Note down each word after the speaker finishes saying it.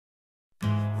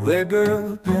Wake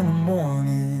up in the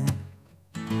morning,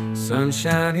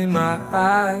 sunshine in my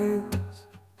eyes,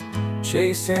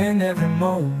 chasing every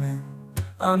moment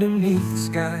underneath the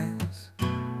skies.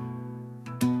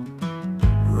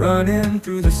 Running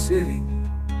through the city,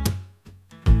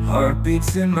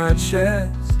 heartbeats in my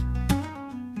chest,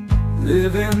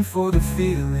 living for the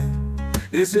feeling.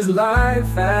 This is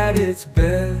life at its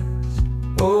best.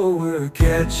 Oh, we're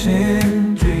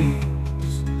catching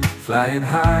dreams, flying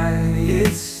high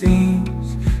it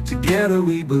seems. Together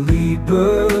we believe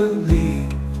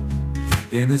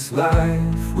in this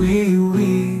life we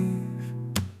weave.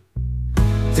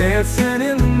 Dancing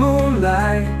in the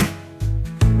moonlight,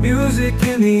 music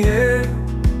in the air,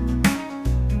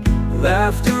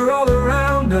 laughter all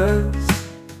around us,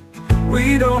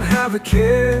 we don't have a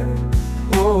care.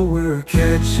 Oh, we're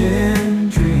catching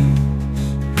dreams,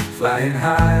 flying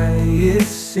high it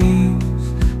seems.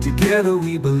 Together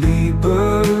we believe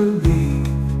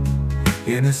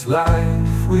in this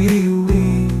life we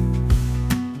weave.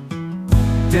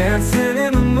 Dancing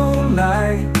in the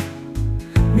moonlight,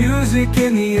 music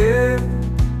in the air,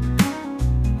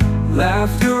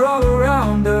 laughter all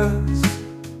around us,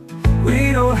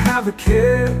 we don't have a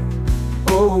care.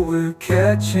 Oh, we're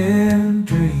catching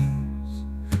dreams,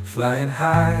 flying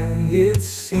high it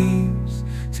seems.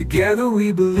 Together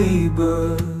we believe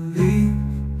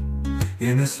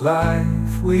in this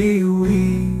life we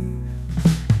weave.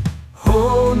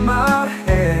 Hold my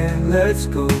hand, let's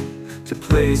go to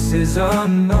places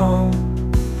unknown.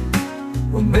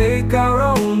 We'll make our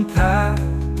own path,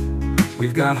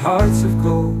 we've got hearts of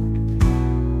gold.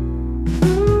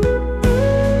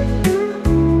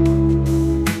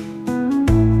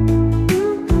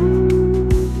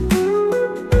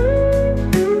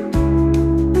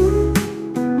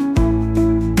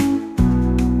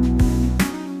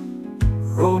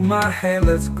 Hold my hand,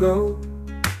 let's go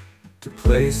to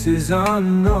places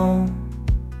unknown.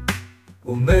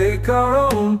 We'll make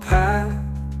our own path,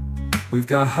 we've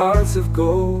got hearts of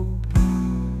gold.